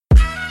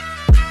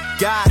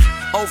God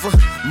over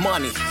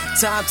money,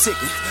 time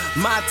ticking,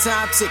 my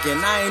time ticking.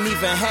 I ain't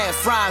even had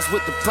fries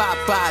with the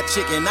Popeye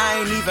chicken.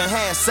 I ain't even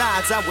had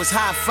sides. I was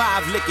high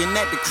five licking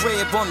at the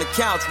crib on the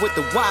couch with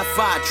the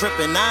Wi-Fi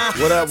tripping.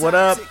 What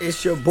up?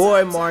 It's your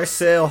boy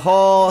Marcel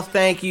Hall.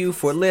 Thank you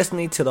for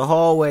listening to the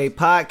Hallway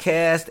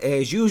Podcast.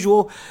 As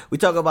usual, we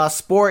talk about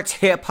sports,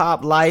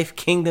 hip-hop, life,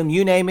 kingdom,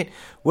 you name it.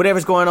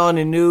 Whatever's going on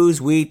in the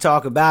news, we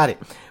talk about it.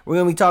 We're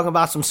going to be talking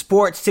about some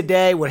sports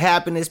today, what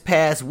happened this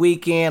past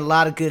weekend, a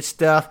lot of good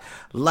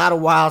stuff, a lot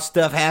of wild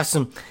stuff. Have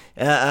some,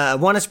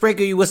 want to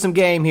sprinkle you with some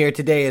game here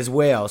today as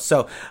well.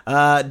 So,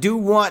 do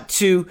want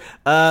to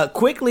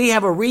quickly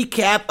have a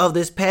recap of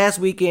this past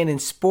weekend in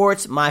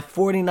sports. My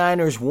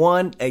 49ers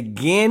won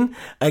again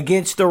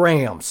against the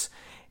Rams.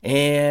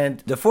 And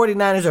the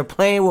 49ers are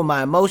playing with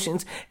my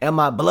emotions and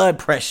my blood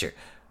pressure.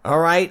 All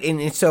right?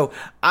 And so,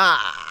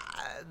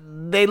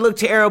 they look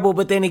terrible,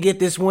 but then they get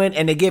this win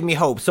and they give me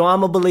hope. So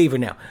I'm a believer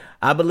now.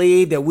 I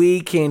believe that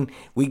we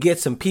get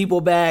some people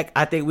back.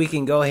 I think we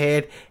can go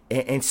ahead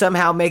and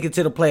somehow make it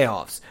to the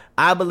playoffs.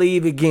 I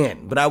believe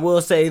again. But I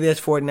will say this,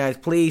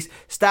 49ers, please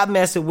stop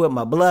messing with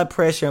my blood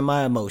pressure and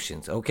my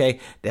emotions, okay?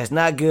 That's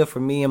not good for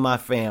me and my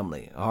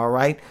family, all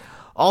right?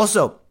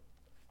 Also,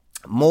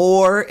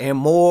 more and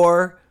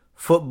more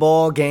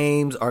football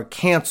games are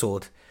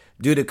canceled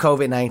due to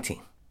COVID-19.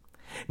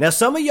 Now,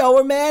 some of y'all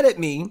were mad at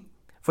me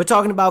for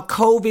talking about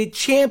COVID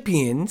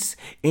champions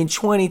in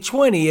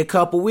 2020 a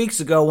couple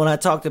weeks ago when I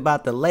talked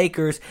about the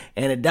Lakers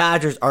and the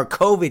Dodgers are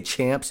COVID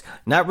champs,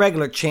 not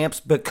regular champs,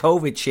 but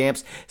COVID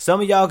champs.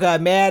 Some of y'all got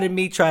mad at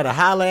me, tried to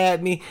holler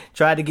at me,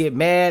 tried to get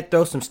mad,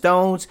 throw some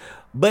stones.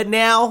 But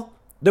now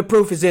the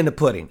proof is in the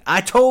pudding.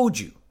 I told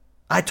you.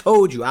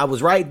 I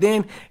was right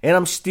then, and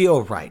I'm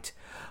still right.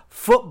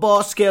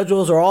 Football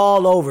schedules are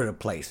all over the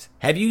place.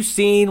 Have you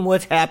seen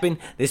what's happened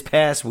this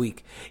past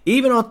week?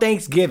 Even on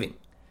Thanksgiving.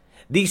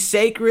 The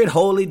sacred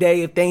holy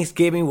day of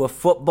Thanksgiving with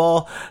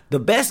football, the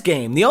best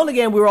game, the only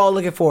game we were all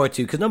looking forward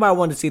to because nobody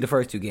wanted to see the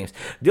first two games.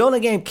 The only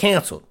game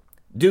canceled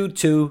due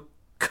to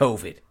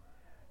COVID.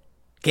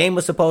 Game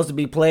was supposed to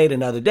be played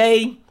another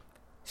day,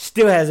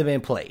 still hasn't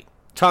been played.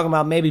 Talking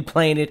about maybe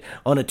playing it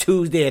on a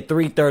Tuesday at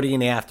 3:30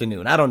 in the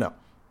afternoon. I don't know.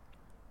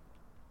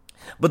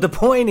 But the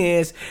point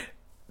is,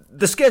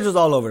 the schedule's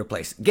all over the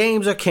place.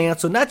 Games are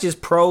canceled, not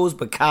just pros,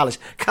 but college.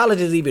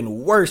 College is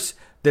even worse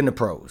than the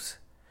pros.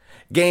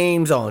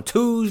 Games on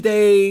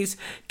Tuesdays,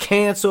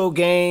 cancel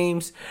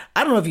games.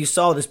 I don't know if you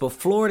saw this, but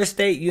Florida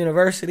State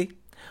University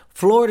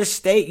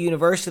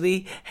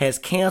has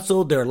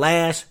canceled their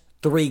last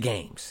 3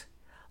 games.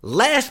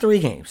 Last 3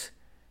 games.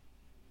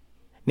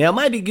 Now, it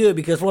might be good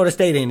because Florida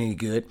State ain't any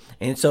good.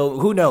 And so,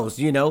 who knows,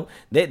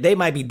 they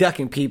might be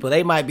ducking people.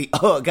 They might be,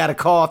 got a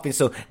cough. And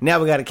so, now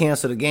we got to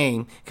cancel the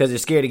game because they're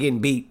scared of getting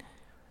beat.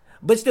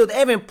 But still, they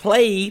haven't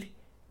played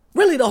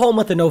really the whole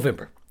month of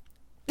November.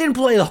 Didn't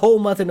play the whole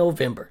month of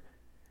November.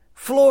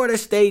 Florida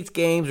State's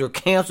games were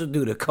canceled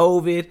due to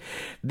COVID.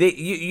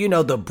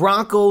 The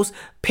Broncos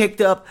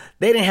picked up,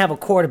 they didn't have a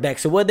quarterback.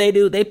 So what they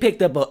do, they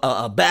picked up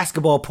a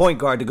basketball point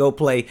guard to go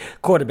play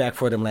quarterback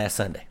for them last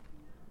Sunday.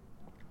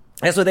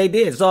 That's what they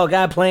did. Saw a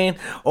guy playing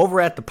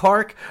over at the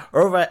park,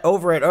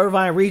 over at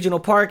Irvine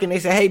Regional Park, and they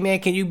said, hey, man,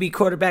 can you be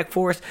quarterback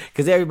for us?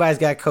 Because everybody's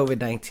got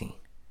COVID-19.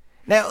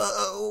 Now,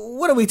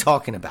 what are we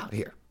talking about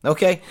here?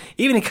 Okay?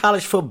 Even in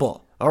college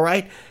football. All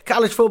right?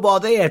 College football,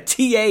 they have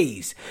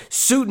TAs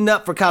suiting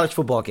up for college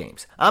football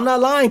games. I'm not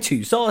lying to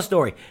you. Saw a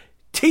story.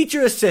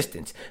 Teacher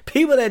assistants,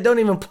 people that don't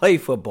even play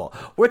football.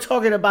 We're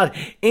talking about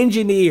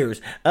engineers,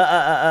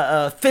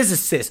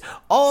 physicists,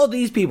 all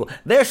these people.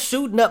 They're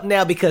suiting up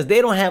now because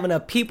they don't have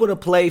enough people to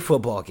play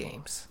football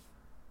games.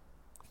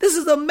 This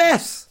is a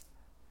mess.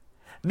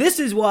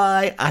 This is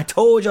why I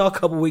told y'all a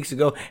couple weeks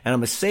ago, and I'm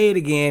going to say it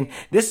again.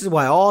 This is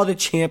why all the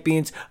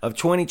champions of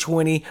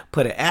 2020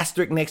 put an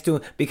asterisk next to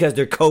them because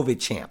they're COVID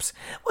champs.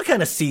 What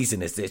kind of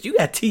season is this? You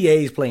got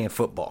TAs playing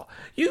football.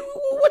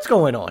 What's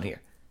going on here?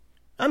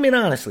 I mean,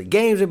 honestly,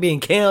 games are being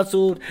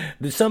canceled.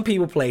 Some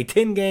people play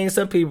 10 games.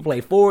 Some people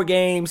play 4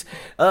 games.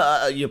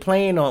 You're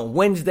playing on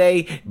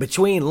Wednesday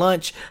between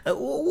lunch.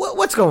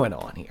 What's going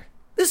on here?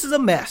 This is a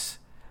mess.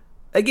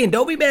 Again,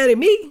 don't be mad at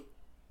me.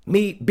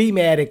 Be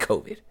mad at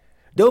COVID.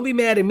 Don't be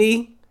mad at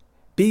me.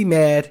 Be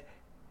mad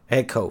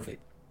at COVID.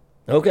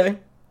 Okay?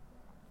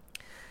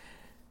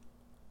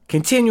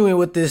 Continuing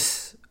with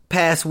this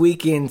past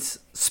weekend's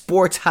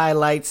sports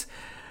highlights.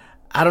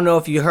 I don't know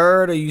if you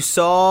heard or you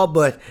saw,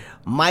 but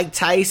Mike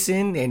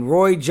Tyson and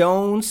Roy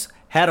Jones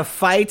had a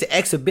fight, an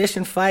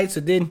exhibition fight. So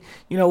it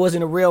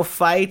wasn't a real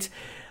fight.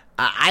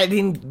 I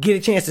didn't get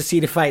a chance to see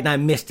the fight and I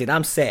missed it.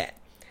 I'm sad.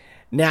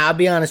 Now, I'll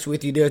be honest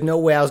with you. There's no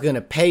way I was going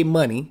to pay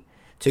money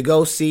to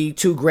go see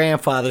 2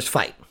 grandfathers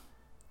fight.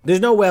 There's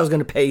no way I was going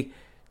to pay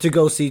to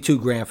go see 2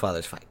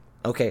 grandfathers fight.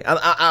 Okay,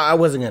 I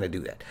wasn't going to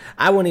do that.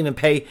 I wouldn't even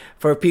pay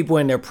for people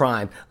in their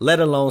prime, let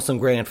alone some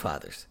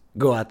grandfathers,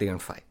 go out there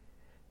and fight.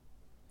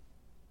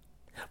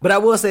 But I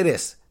will say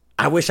this.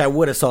 I wish I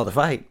would have saw the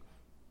fight.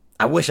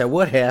 I wish I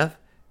would have.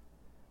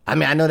 I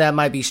mean, I know that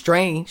might be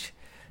strange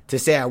to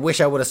say I wish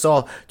I would have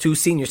saw two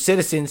senior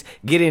citizens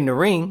get in the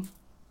ring.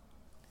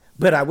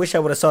 But I wish I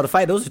would have saw the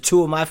fight. Those are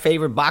two of my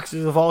favorite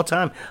boxers of all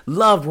time.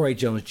 Love Roy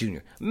Jones Jr.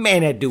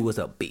 Man, that dude was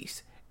a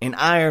beast. And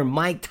Iron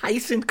Mike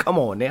Tyson, come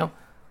on now.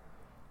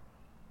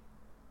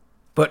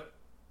 But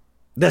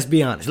let's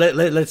be honest.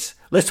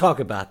 Let's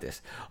talk about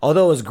this.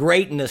 Although it was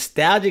great and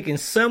nostalgic in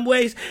some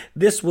ways,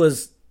 this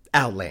was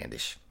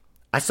outlandish.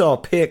 I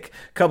saw a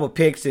couple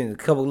pics and a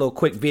couple little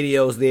quick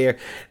videos there.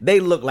 They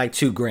look like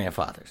two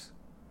grandfathers.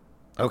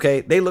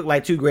 Okay? They look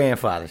like two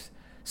grandfathers.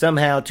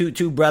 Somehow,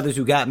 two brothers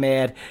who got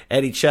mad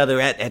at each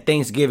other at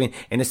Thanksgiving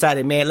and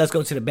decided, man, let's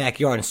go to the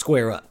backyard and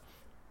square up.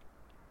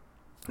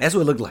 That's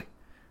what it looked like.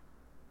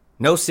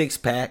 No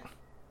six-pack.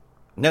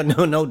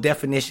 No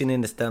definition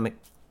in the stomach.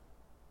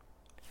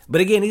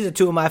 But again, these are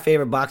two of my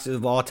favorite boxers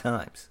of all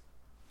times.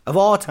 Of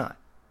all time.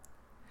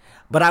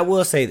 But I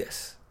will say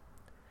this.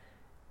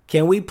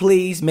 Can we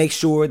please make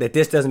sure that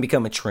this doesn't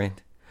become a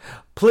trend?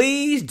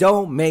 Please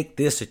don't make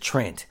this a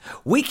trend.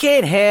 We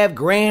can't have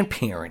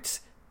grandparents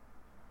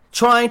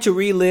trying to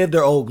relive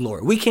their old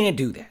glory. We can't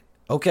do that,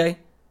 okay?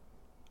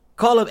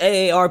 Call up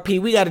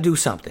AARP. We got to do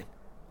something,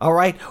 all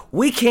right?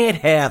 We can't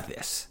have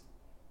this.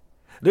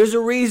 There's a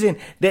reason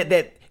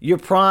that your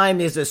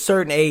prime is a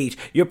certain age.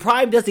 Your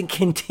prime doesn't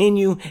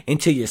continue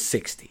until you're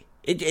 60.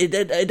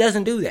 It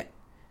doesn't do that.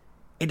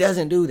 It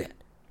doesn't do that,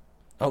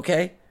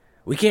 okay?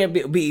 We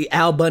can't be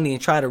Al Bundy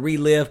and try to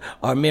relive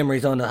our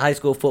memories on the high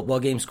school football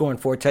game scoring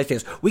 4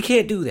 touchdowns. We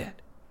can't do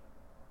that.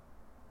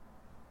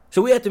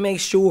 So we have to make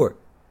sure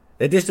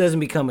that this doesn't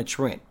become a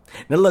trend.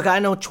 Now, look, I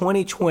know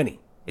 2020,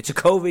 it's a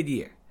COVID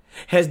year,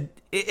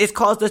 it's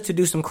caused us to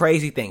do some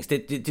crazy things,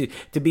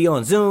 to be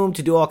on Zoom,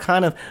 to do all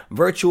kind of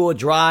virtual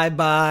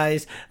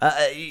drive-bys.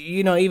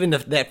 Even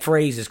that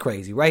phrase is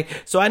crazy, right?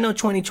 So I know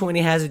 2020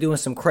 has us doing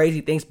some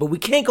crazy things, but we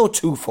can't go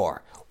too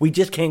far. We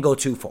just can't go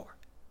too far.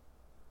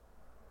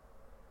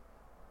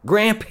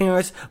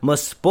 Grandparents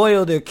must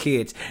spoil their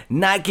kids,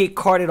 not get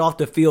carted off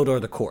the field or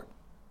the court.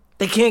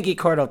 They can't get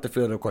carted off the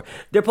field or the court.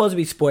 They're supposed to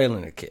be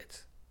spoiling their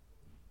kids.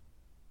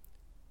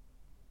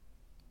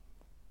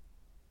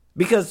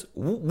 Because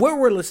where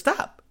will it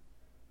stop?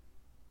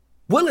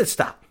 Will it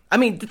stop? I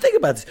mean, think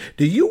about this.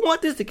 Do you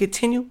want this to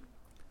continue?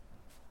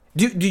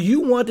 Do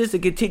you want this to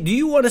continue? Do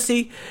you want to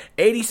see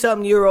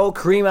 80-something-year-old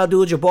Kareem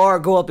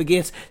Abdul-Jabbar go up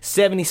against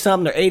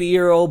 70-something or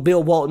 80-year-old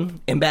Bill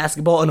Walton in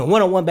basketball, in a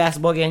one-on-one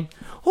basketball game?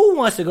 Who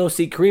wants to go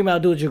see Kareem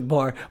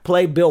Abdul-Jabbar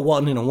play Bill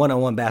Walton in a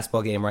one-on-one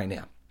basketball game right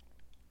now?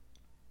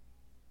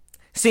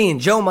 Seeing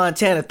Joe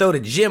Montana throw to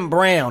Jim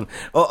Brown,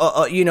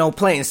 playing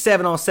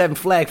 7-on-7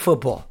 flag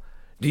football.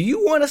 Do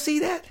you want to see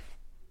that?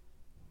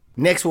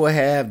 Next, we'll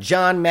have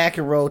John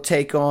McEnroe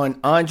take on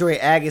Andre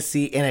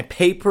Agassi in a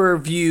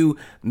pay-per-view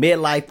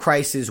midlife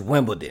crisis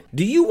Wimbledon.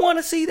 Do you want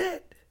to see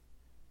that?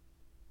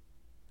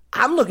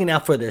 I'm looking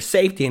out for their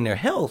safety and their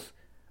health.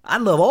 I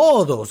love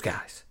all of those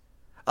guys.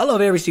 I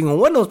love every single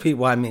one of those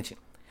people I mentioned.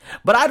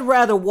 But I'd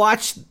rather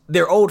watch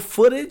their old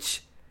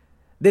footage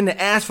than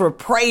to ask for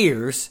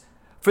prayers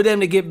for them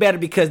to get better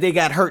because they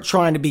got hurt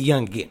trying to be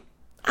young again.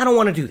 I don't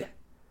want to do that.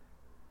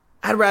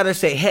 I'd rather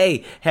say,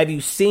 hey, have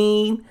you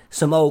seen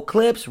some old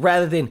clips?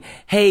 Rather than,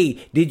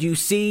 hey, did you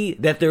see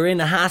that they're in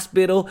the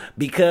hospital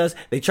because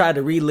they tried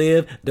to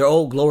relive their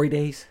old glory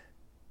days?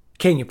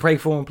 Can you pray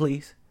for them,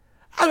 please?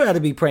 I'd rather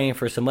be praying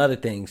for some other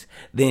things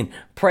than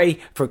pray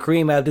for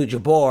Kareem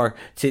Abdul-Jabbar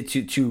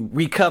to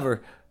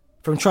recover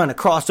from trying to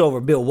cross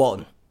over Bill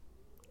Walton.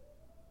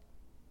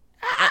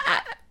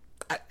 I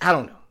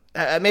don't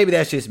know. Maybe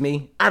that's just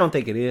me. I don't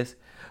think it is.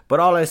 But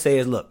all I say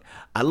is, look,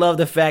 I love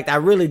the fact, I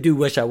really do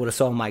wish I would have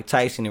saw Mike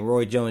Tyson and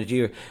Roy Jones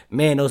Jr.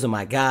 Man, those are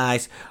my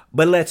guys.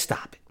 But let's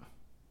stop it.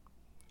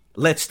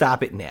 Let's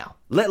stop it now.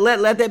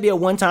 Let that be a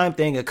one-time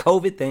thing, a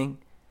COVID thing.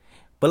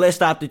 But let's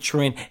stop the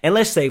trend and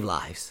let's save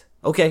lives.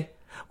 Okay?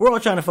 We're all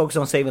trying to focus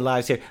on saving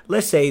lives here.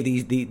 Let's save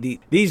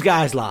these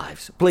guys'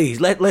 lives. Please,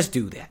 let's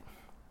do that.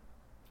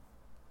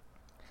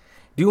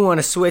 Do you want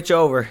to switch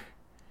over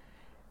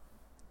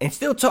and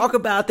still talk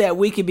about that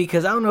weekend?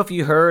 Because I don't know if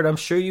you heard, I'm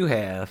sure you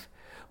have.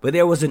 But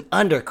there was an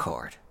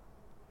undercard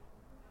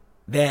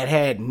that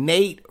had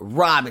Nate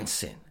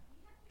Robinson,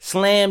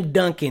 slam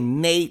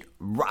dunking Nate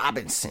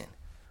Robinson,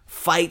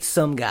 fight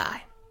some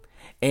guy.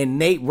 And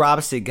Nate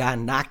Robinson got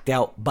knocked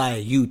out by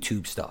a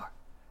YouTube star.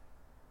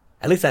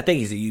 At least I think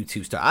he's a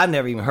YouTube star. I've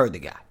never even heard the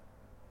guy.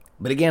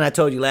 But again, I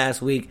told you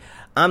last week,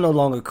 I'm no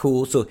longer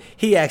cool. So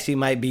he actually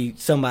might be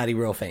somebody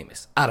real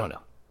famous. I don't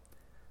know.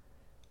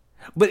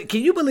 But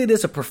can you believe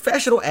this? A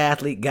professional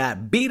athlete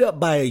got beat up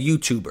by a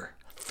YouTuber.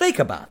 Think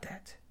about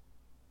that.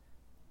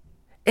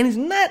 And he's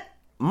not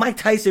Mike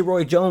Tyson,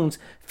 Roy Jones,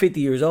 50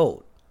 years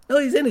old. No,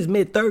 he's in his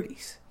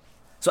mid-30s.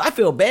 So I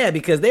feel bad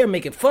because they're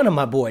making fun of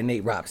my boy,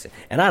 Nate Robinson.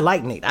 And I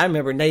like Nate. I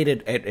remember Nate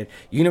at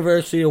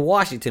University of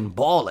Washington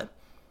balling.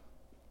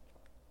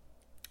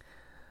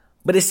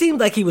 But it seemed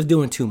like he was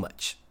doing too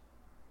much.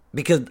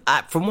 Because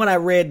from what I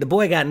read, the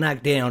boy got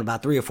knocked down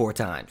about 3 or 4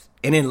 times.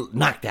 And then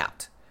knocked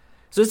out.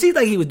 So it seems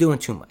like he was doing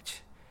too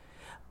much.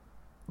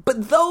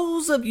 But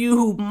those of you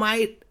who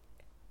might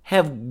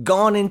have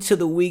gone into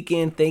the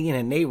weekend thinking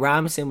that Nate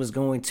Robinson was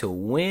going to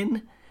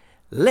win,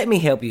 let me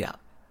help you out.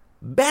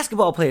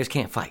 Basketball players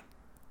can't fight.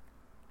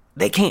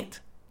 They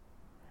can't.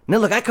 Now,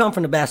 look, I come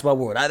from the basketball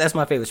world. That's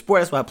my favorite sport.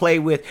 That's what I played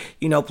with,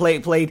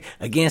 played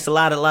against a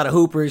lot of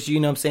hoopers, some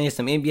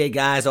NBA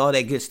guys, all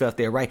that good stuff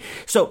there, right?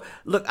 So,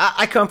 look,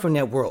 I come from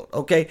that world,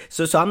 okay?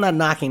 So I'm not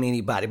knocking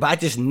anybody, but I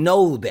just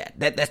know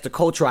that's the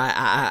culture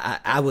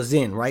I was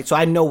in, right? So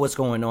I know what's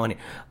going on here.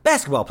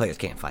 Basketball players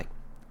can't fight.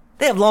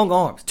 They have long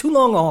arms, too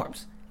long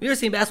arms. You ever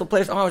seen basketball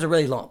players' arms are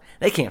really long?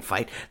 They can't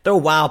fight. Throw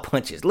wild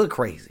punches, look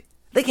crazy.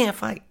 They can't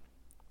fight.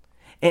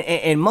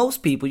 And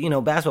most people,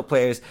 basketball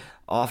players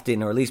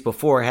often, or at least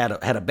before, had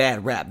a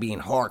bad rap being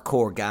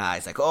hardcore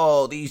guys. Like,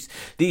 oh, these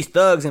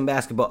thugs in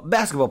basketball.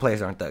 Basketball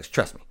players aren't thugs,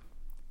 trust me.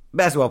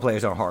 Basketball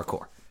players aren't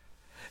hardcore.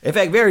 In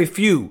fact, very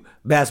few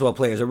basketball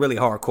players are really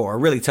hardcore, or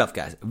really tough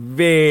guys.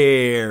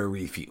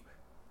 Very few.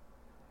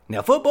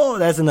 Now, football,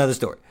 that's another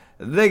story.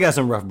 They got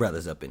some rough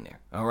brothers up in there,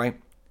 all right?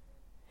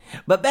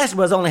 But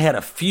basketball's only had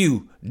a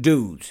few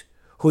dudes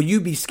who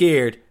you'd be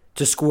scared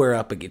to square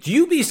up against.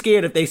 You'd be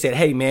scared if they said,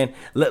 hey, man,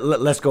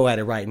 let's go at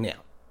it right now.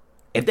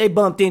 If they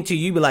bumped into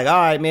you, you'd be like, all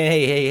right, man,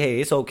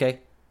 hey, it's okay.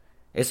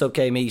 It's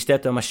okay, man. You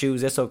stepped on my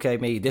shoes. It's okay,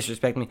 man. You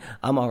disrespect me.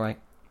 I'm all right.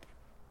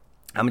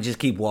 I'm going to just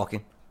keep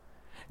walking.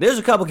 There's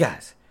a couple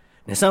guys.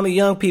 Now, some of the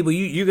young people,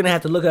 you're going to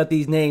have to look up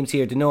these names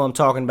here to know what I'm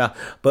talking about.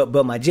 But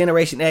my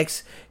Generation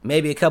X,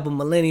 maybe a couple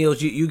millennials,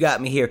 you got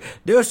me here.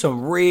 There's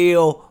some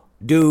real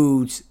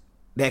dudes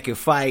that can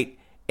fight,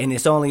 and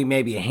it's only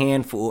maybe a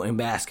handful in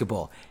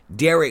basketball.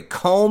 Derek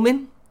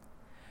Coleman,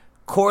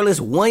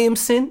 Corliss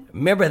Williamson,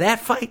 remember that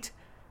fight?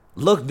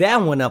 Look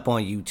that one up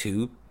on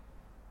YouTube.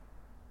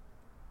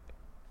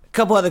 A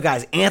couple other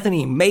guys,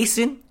 Anthony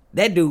Mason,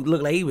 that dude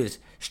looked like he was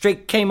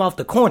came off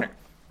the corner.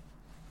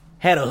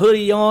 Had a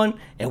hoodie on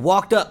and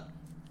walked up,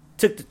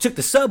 took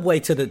the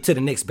subway to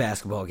the Knicks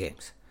basketball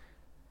games.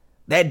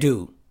 That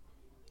dude,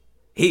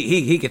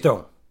 he could throw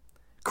him.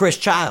 Chris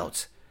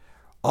Childs,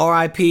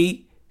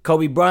 R.I.P.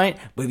 Kobe Bryant.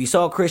 But if you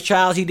saw Chris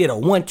Childs, he did a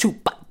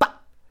 1-2 pop,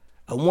 pop,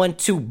 a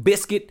 1-2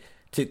 biscuit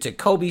to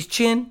Kobe's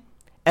chin.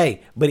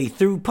 Hey, but he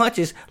threw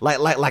punches like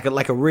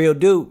a real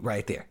dude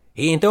right there.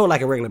 He didn't throw it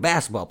like a regular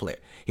basketball player.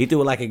 He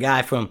threw it like a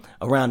guy from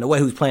around the way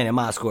who's playing at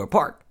Mile Square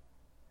Park.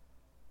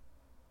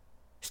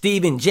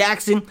 Steven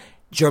Jackson,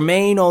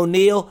 Jermaine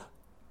O'Neal.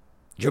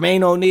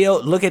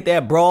 Look at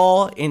that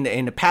brawl in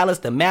the palace,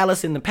 the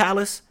malice in the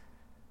palace.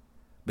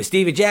 But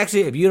Steven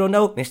Jackson, if you don't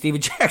know, then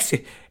Steven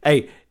Jackson,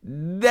 hey,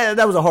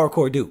 that was a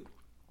hardcore dude.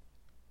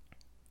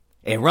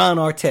 And Ron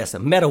Artest, a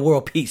Meta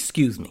World Peace,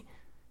 excuse me.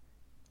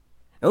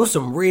 Those are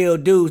some real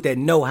dudes that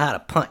know how to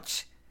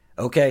punch,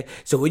 okay?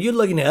 So when you're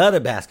looking at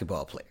other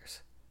basketball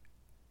players,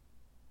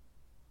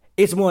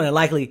 it's more than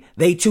likely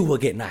they too will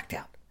get knocked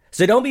out.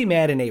 So don't be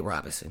mad at Nate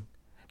Robinson.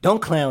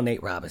 Don't clown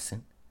Nate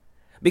Robinson.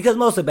 Because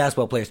most of the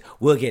basketball players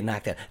will get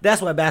knocked out.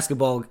 That's why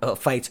basketball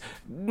fights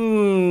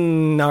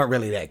aren't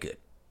really that good.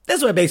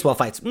 That's why baseball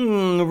fights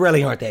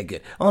really aren't that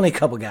good. Only a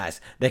couple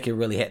guys that can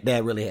really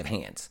have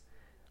hands.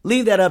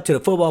 Leave that up to the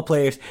football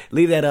players.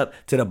 Leave that up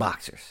to the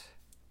boxers.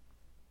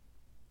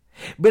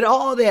 But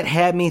all that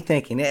had me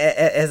thinking,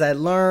 as I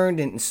learned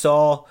and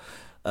saw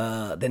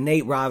the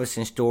Nate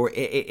Robinson story,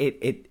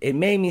 it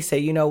made me say,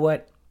 you know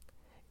what?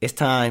 It's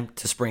time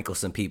to sprinkle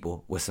some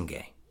people with some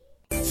game.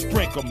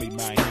 Sprinkle me,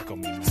 man. Sprinkle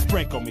me, man.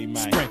 Sprinkle me,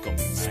 man.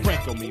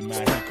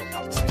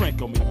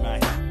 Sprinkle me,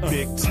 man.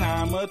 Big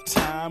timer.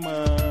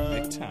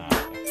 Big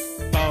time.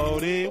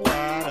 40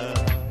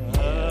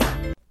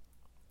 water.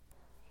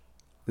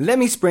 Let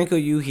me sprinkle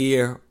you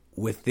here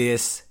with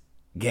this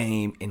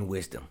game in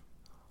wisdom.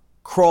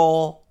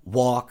 Crawl,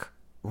 walk,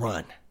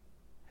 run.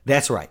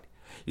 That's right.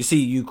 You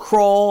see, you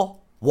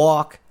crawl,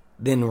 walk,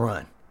 then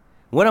run.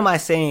 What am I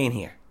saying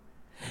here?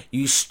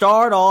 You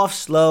start off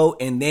slow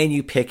and then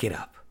you pick it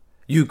up.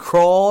 You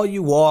crawl,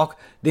 you walk,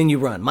 then you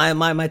run. My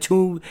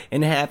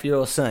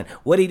 2.5-year-old son,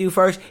 what did he do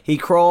first? He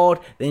crawled,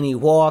 then he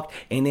walked,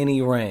 and then he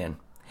ran.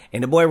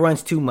 And the boy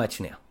runs too much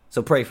now.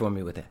 So pray for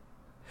me with that.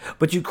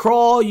 But you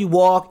crawl, you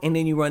walk, and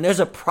then you run. There's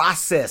a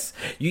process.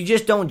 You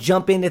just don't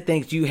jump into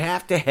things. You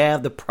have to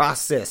have the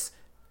process.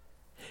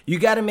 You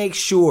got to make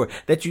sure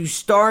that you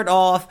start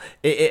off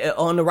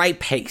on the right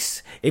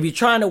pace. If you're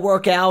trying to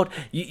work out,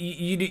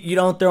 you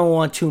don't throw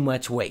on too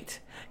much weight.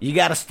 You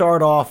got to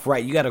start off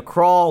right. You got to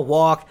crawl,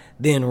 walk,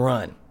 then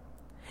run.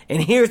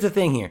 And here's the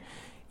thing here.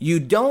 You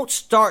don't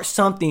start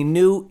something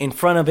new in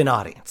front of an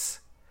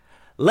audience.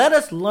 Let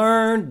us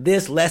learn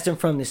this lesson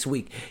from this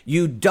week.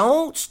 You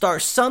don't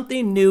start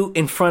something new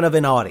in front of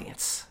an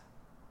audience.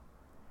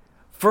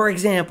 For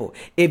example,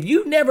 if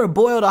you've never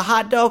boiled a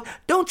hot dog,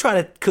 don't try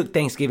to cook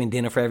Thanksgiving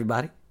dinner for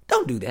everybody.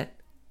 Don't do that.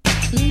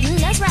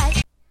 That's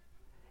right.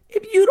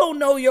 If you don't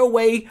know your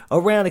way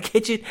around the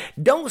kitchen,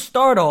 don't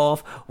start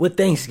off with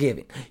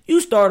Thanksgiving.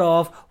 You start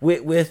off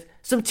with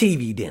some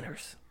TV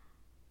dinners.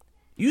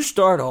 You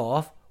start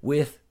off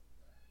with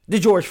the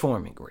George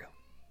Foreman grill.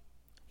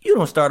 You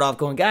don't start off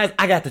going, guys,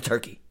 I got the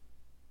turkey.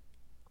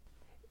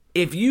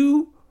 If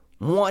you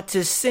want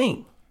to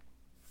sing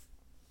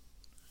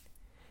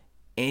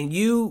and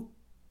you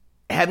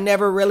have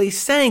never really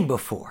sang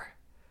before,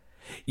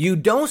 you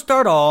don't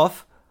start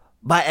off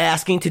by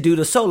asking to do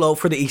the solo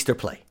for the Easter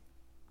play.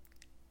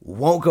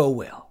 Won't go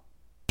well.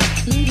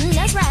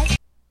 That's right.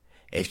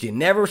 If you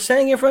never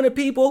sang in front of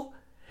people,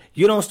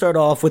 you don't start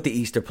off with the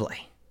Easter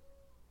play.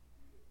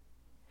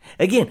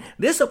 Again,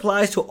 this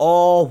applies to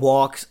all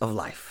walks of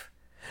life.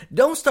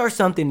 Don't start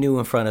something new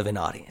in front of an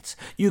audience.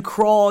 You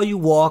crawl, you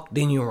walk,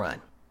 then you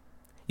run.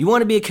 You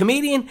want to be a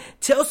comedian?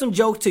 Tell some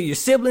jokes to your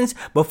siblings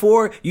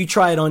before you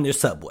try it on your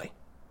subway.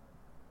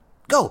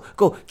 Go,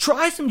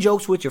 try some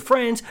jokes with your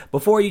friends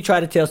before you try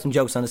to tell some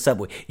jokes on the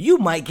subway. You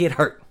might get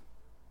hurt.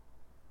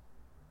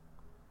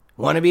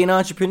 Want to be an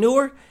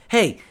entrepreneur?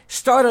 Hey,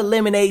 start a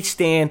lemonade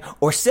stand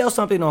or sell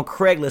something on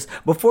Craigslist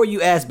before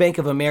you ask Bank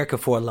of America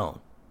for a loan.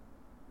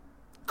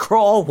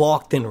 Crawl,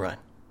 walk, then run.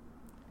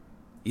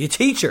 You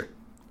teacher.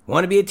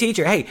 Want to be a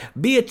teacher? Hey,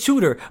 be a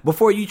tutor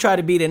before you try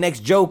to be the next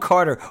Joe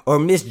Carter or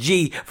Miss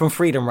G from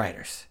Freedom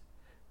Writers.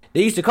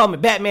 They used to call me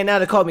Batman, now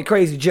they call me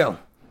Crazy Joe.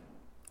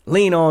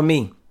 Lean on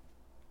me.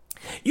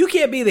 You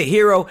can't be the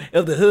hero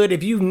of the hood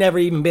if you've never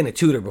even been a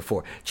tutor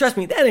before. Trust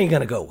me, that ain't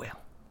gonna go well.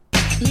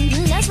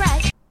 That's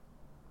right.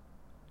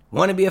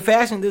 Want to be a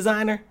fashion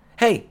designer?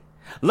 Hey,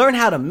 learn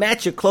how to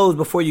match your clothes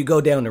before you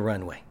go down the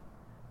runway.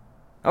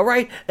 All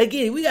right?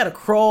 Again, we got to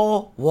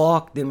crawl,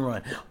 walk, then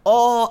run.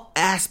 All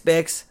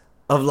aspects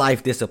of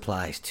life this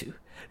applies to.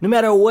 No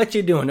matter what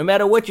you're doing, no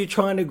matter what you're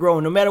trying to grow,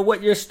 no matter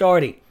what you're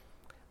starting,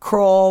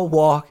 crawl,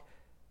 walk,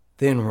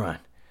 then run.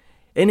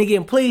 And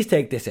again, please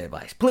take this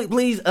advice.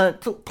 Please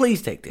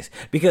take this,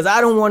 because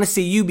I don't want to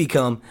see you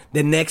become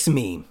the next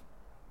meme.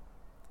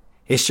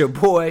 It's your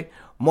boy,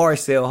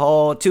 Marcel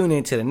Hall. Tune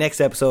in to the next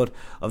episode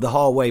of the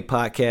Hallway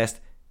Podcast.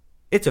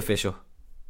 It's official.